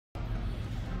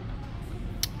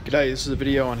G'day, this is a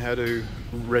video on how to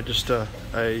register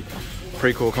a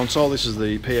Precor console. This is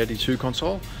the P82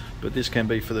 console, but this can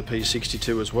be for the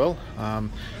P62 as well.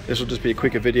 This will just be a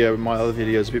quicker video. My other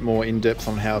video is a bit more in-depth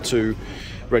on how to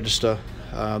register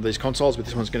these consoles, but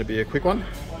this one's going to be a quick one,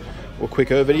 or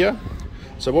quicker video.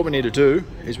 So what we need to do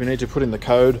is we need to put in the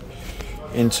code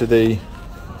into the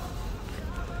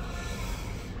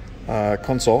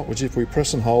console, which if we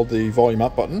press and hold the volume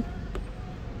up button,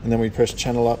 and then we press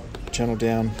channel up, channel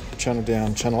down, channel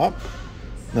down, channel up,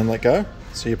 and then let go.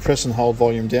 So you press and hold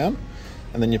volume down,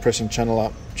 and then you're pressing channel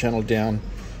up, channel down,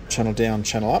 channel down,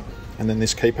 channel up, and then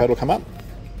this keypad will come up.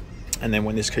 And then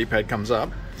when this keypad comes up,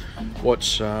 what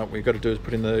we've got to do is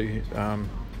put in the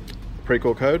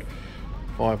Precor code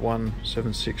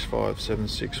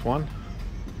 517655761,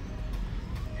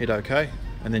 hit OK,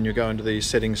 and then you go into the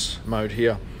settings mode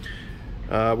here.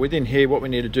 Within here, what we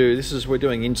need to do, we're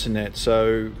doing internet,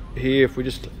 so here if we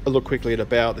just look quickly at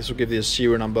about, this will give you a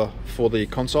serial number for the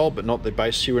console, but not the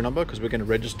base serial number, because we're going to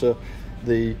register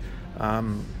the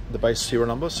base serial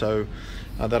number, so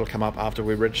that'll come up after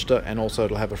we register, and also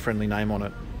it'll have a friendly name on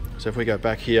it. So if we go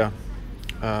back here,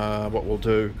 what we'll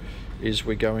do is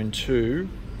we go into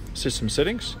system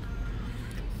settings,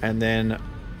 and then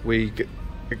we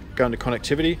go into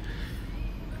connectivity.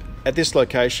 At this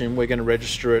location, we're going to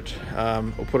register it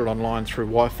or put it online through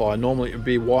Wi-Fi. Normally it would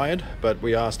be wired, but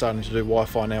we are starting to do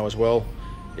Wi-Fi now as well.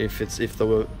 If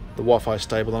the Wi-Fi is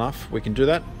stable enough, we can do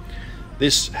that.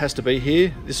 This has to be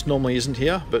here. This normally isn't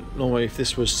here, but normally if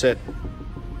this was set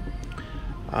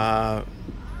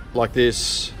like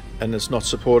this and it's not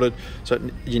supported, so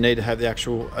you need to have the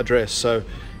actual address. So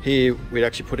here we'd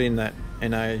actually put in that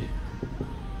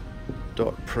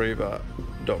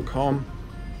na.preva.com.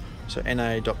 So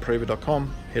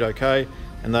na.preva.com, hit OK,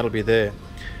 and that'll be there.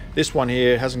 This one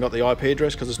here hasn't got the IP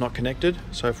address because it's not connected.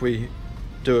 So if we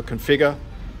do a configure,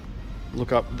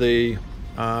 look up the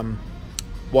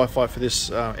Wi-Fi for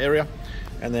this area,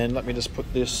 and then let me just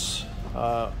put this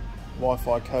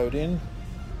Wi-Fi code in.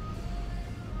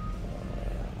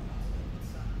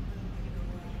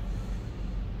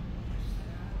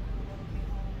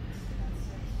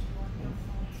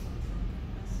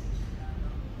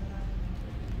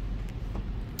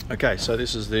 Okay, so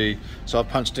this is so I've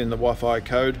punched in the Wi-Fi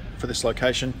code for this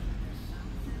location.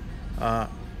 I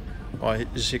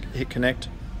just hit connect,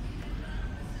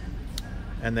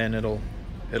 and then it'll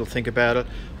think about it,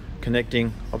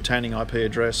 connecting, obtaining IP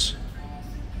address,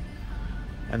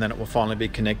 and then it will finally be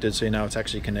connected, so you know it's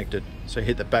actually connected. So you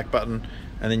hit the back button,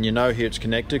 and then you know here it's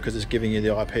connected because it's giving you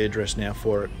the IP address now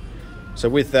for it. So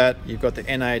with that, you've got the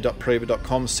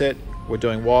na.preva.com set. We're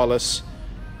doing wireless.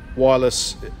 We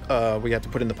have to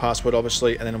put in the password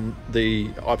obviously, and then the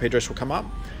IP address will come up.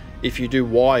 If you do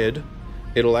wired,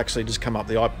 it'll actually just come up,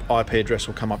 the IP address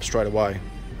will come up straight away.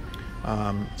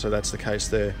 So that's the case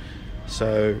there.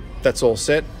 So that's all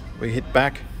set. We hit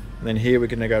back, and then here we're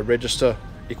going to go register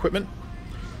equipment,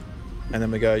 and then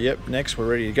we go, yep, next, we're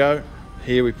ready to go.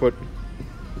 Here we put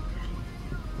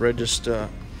register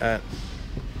at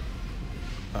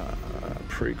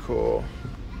Precor.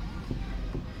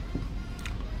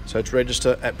 So it's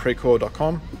register at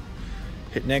Precor.com,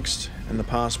 hit next, and the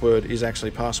password is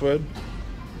actually password.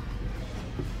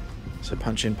 So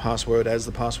punch in password as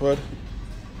the password,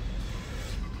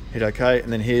 hit OK,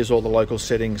 and then here's all the local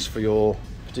settings for your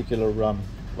particular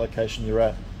location you're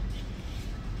at.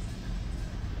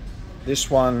 This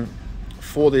one,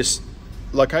 for this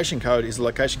location code, is the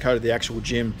location code of the actual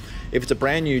gym. If it's a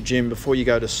brand new gym, before you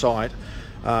go to site,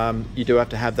 you do have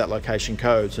to have that location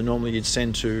code. So normally you'd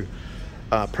send to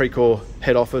Precor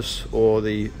head office or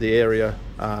the area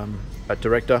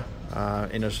director. I'm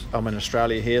in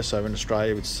Australia here, so in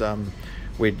Australia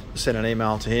we'd send an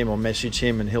email to him or message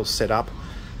him, and he'll set up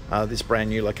this brand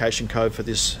new location code for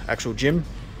this actual gym.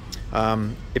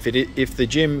 If the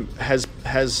gym has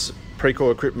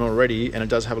Precor equipment already and it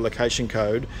does have a location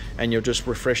code, and you're just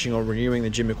refreshing or renewing the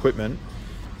gym equipment,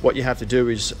 what you have to do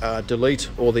is delete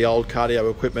all the old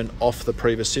cardio equipment off the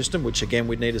Preva system, which again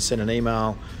we'd need to send an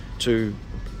email to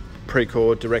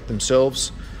Precor direct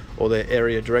themselves, or their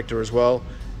area director as well,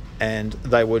 and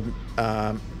they would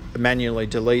manually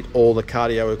delete all the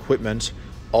cardio equipment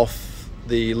off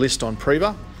the list on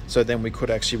Preva, so then we could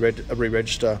actually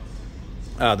re-register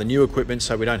the new equipment,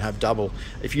 so we don't have double.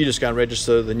 If you just go and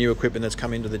register the new equipment that's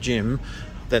come into the gym,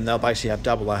 then they'll basically have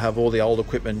double. They have all the old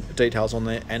equipment details on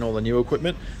there and all the new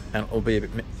equipment, and it'll be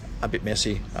a bit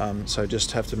messy. So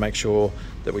just have to make sure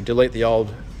that we delete the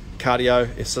old cardio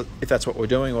if that's what we're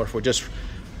doing, or if we're just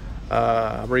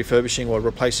refurbishing or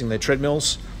replacing their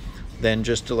treadmills, then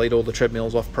just delete all the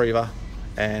treadmills off Preva,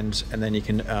 and then you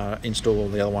can install all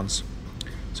the other ones.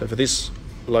 So for this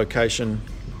location,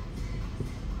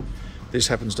 this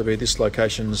happens to be this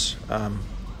location's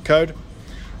code,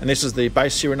 and this is the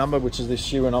base serial number, which is the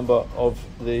serial number of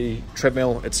the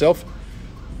treadmill itself.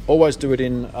 Always do it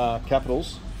in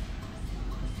capitals,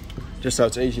 just so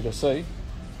it's easy to see.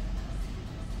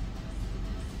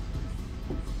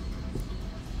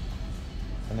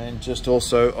 And then just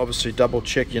also obviously double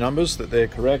check your numbers that they're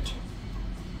correct.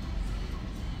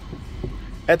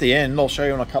 At the end, I'll show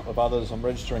you on a couple of others. I'm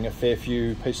registering a fair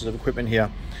few pieces of equipment here.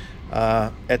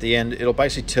 At the end, it'll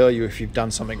basically tell you if you've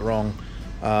done something wrong,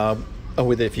 or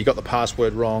whether if you got the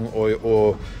password wrong,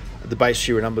 or the base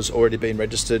serial number's already been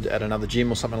registered at another gym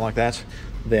or something like that.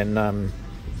 Then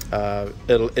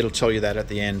it'll tell you that at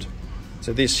the end.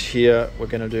 So this here, we're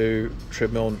going to do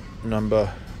treadmill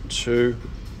number 2.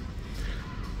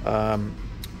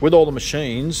 With all the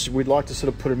machines, we'd like to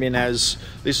sort of put them in as,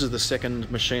 this is the second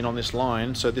machine on this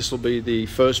line, so this will be the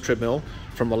first treadmill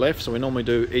from the left. So we normally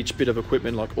do each bit of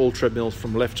equipment, like all treadmills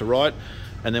from left to right,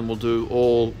 and then we'll do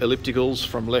all ellipticals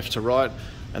from left to right,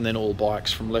 and then all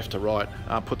bikes from left to right.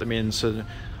 Put them in, so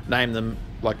name them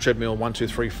like treadmill 1, 2,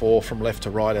 3, 4 from left to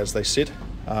right as they sit,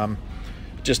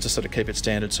 just to sort of keep it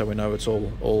standard, so we know it's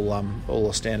all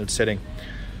a standard setting.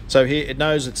 So here it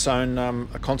knows its own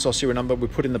a console serial number. We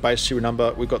put in the base serial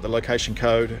number, we've got the location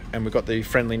code, and we've got the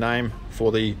friendly name for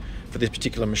this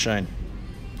particular machine.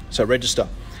 So register.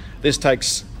 This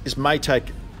may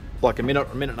take like a minute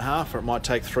and a half, or it might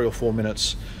take 3 or 4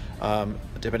 minutes,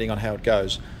 depending on how it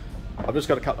goes. I've just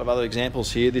got a couple of other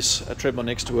examples here. This treadmill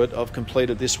next to it, I've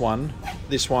completed this one.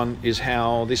 This one is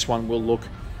how this one will look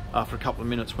after a couple of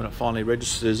minutes when it finally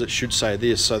registers. It should say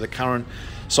this. So the current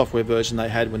software version they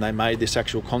had when they made this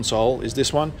actual console is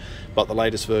this one, but the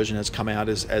latest version has come out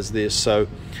as this. So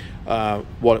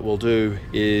what it will do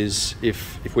is,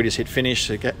 if we just hit finish,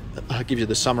 it gives you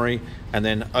the summary, and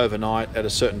then overnight at a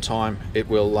certain time it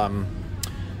will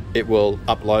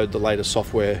upload the latest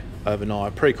software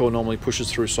overnight. Precor normally pushes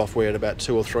through software at about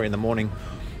 2 or 3 in the morning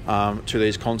to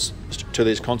these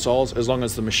consoles. As long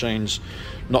as the machine's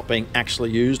not being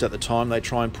actually used at the time, they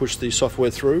try and push the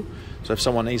software through. So if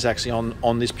someone is actually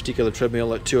on this particular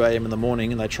treadmill at 2 AM in the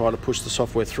morning and they try to push the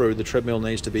software through, the treadmill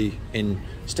needs to be in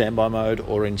standby mode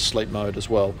or in sleep mode as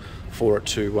well for it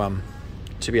to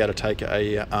be able to take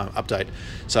a update.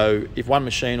 So if 1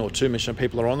 machine or 2 machine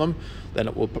people are on them, then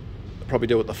it will probably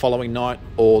do it the following night,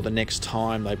 or the next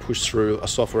time they push through a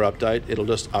software update, it'll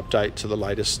just update to the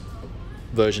latest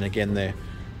version again there,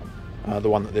 the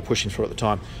one that they're pushing through at the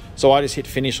time. So I just hit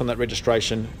finish on that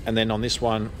registration, and then on this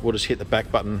one we'll just hit the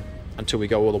back button until we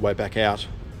go all the way back out,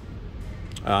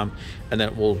 and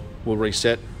then we'll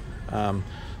reset all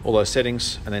those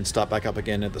settings and then start back up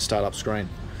again at the startup screen.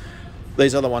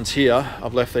 These other ones here,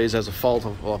 I've left these as a fault.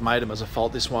 I've made them as a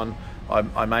fault. This one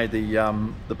I made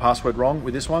the password wrong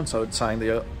with this one, so it's saying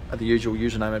the usual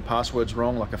username and password's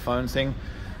wrong, like a phone thing.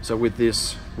 So with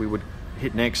this we would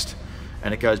hit next,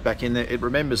 and it goes back in there. It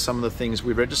remembers some of the things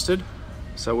we registered,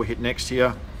 so we'll hit next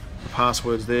here. The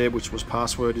password's there, which was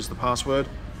password is the password.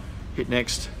 Hit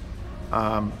next,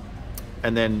 and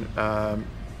then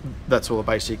that's all the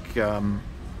basic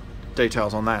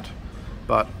details on that.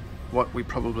 But what we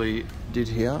probably did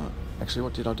here, actually,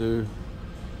 what did I do?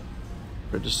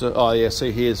 Register. Oh yeah,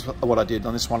 see, here's what I did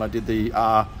on this one. I did the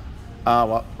R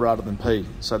rather than P,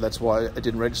 so that's why it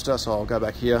didn't register. So I'll go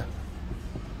back here.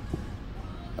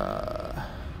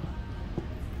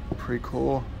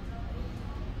 Precor.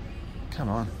 Come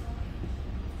on.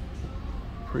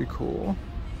 Precor.com.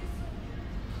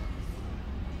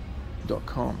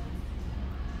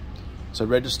 So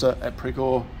register at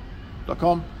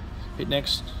Precor.com. Hit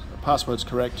next. The password's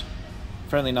correct.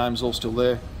 Friendly name's all still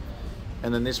there.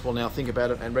 And then this will now think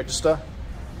about it and register.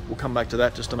 We'll come back to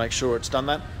that just to make sure it's done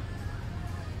that.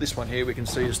 This one here we can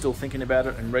see is still thinking about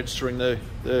it and registering the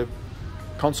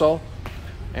console.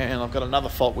 And I've got another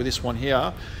fault with this one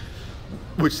here,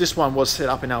 which this one was set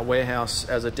up in our warehouse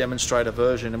as a demonstrator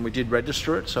version, and we did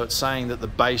register it. So it's saying that the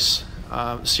base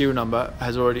serial number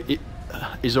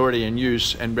is already in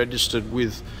use and registered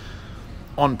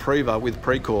on Preva with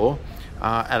Precor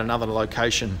at another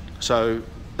location. So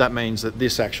that means that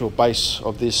this actual base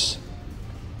of this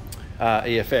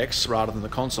EFX, rather than the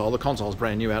console is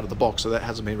brand new out of the box, so that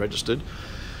hasn't been registered.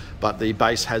 But the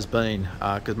base has been,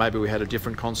 because maybe we had a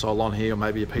different console on here, or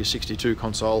maybe a P62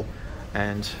 console,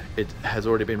 and it has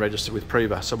already been registered with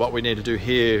Preva. So what we need to do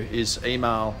here is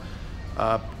email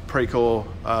Precor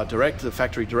direct, the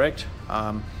factory direct,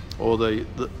 or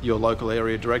your local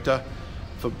area director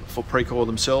for Precor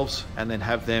themselves, and then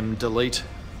have them delete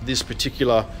this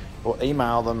particular, or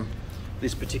email them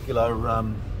this particular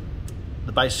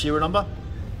the base serial number,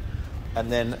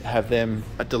 and then have them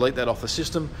delete that off the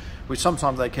system, which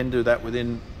sometimes they can do that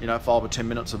within 5 or 10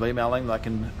 minutes of emailing. They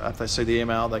can, if they see the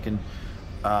email, they can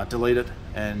delete it,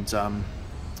 and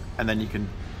then you can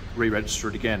re-register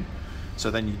it again.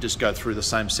 So then you just go through the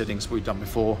same settings we've done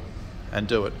before and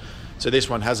do it. So this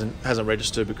one hasn't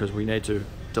registered because we need to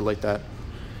delete that.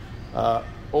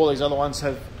 All these other ones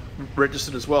have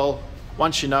registered as well.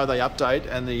 Once you know they update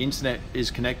and the internet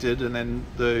is connected, and then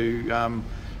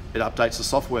it updates the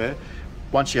software,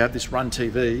 once you have this Run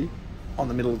TV on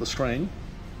the middle of the screen,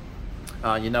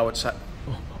 you know it's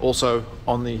also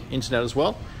on the internet as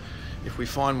well. If we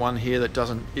find one here that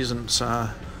isn't, yeah,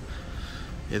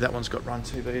 that one's got Run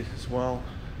TV as well.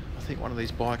 I think one of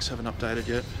these bikes haven't updated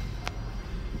yet.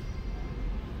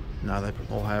 No, they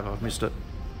all have. I've missed it.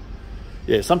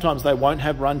 Yeah, sometimes they won't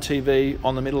have Run TV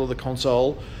on the middle of the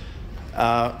console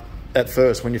at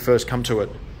first, when you first come to it.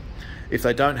 If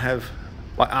they don't have,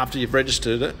 like after you've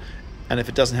registered it, and if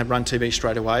it doesn't have Run TV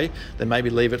straight away, then maybe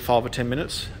leave it 5 or 10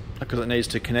 minutes because it needs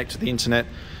to connect to the internet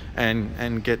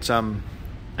and get the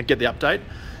update,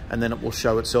 and then it will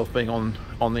show itself being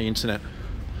on the internet.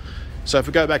 So if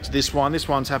we go back to this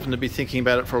one's happened to be thinking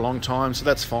about it for a long time, so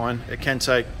that's fine. It can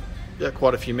take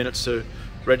quite a few minutes to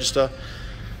register,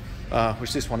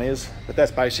 which this one is, but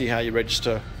that's basically how you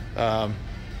register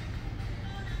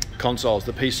consoles,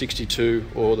 the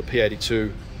P62 or the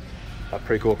P82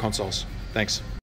 Precor consoles. Thanks.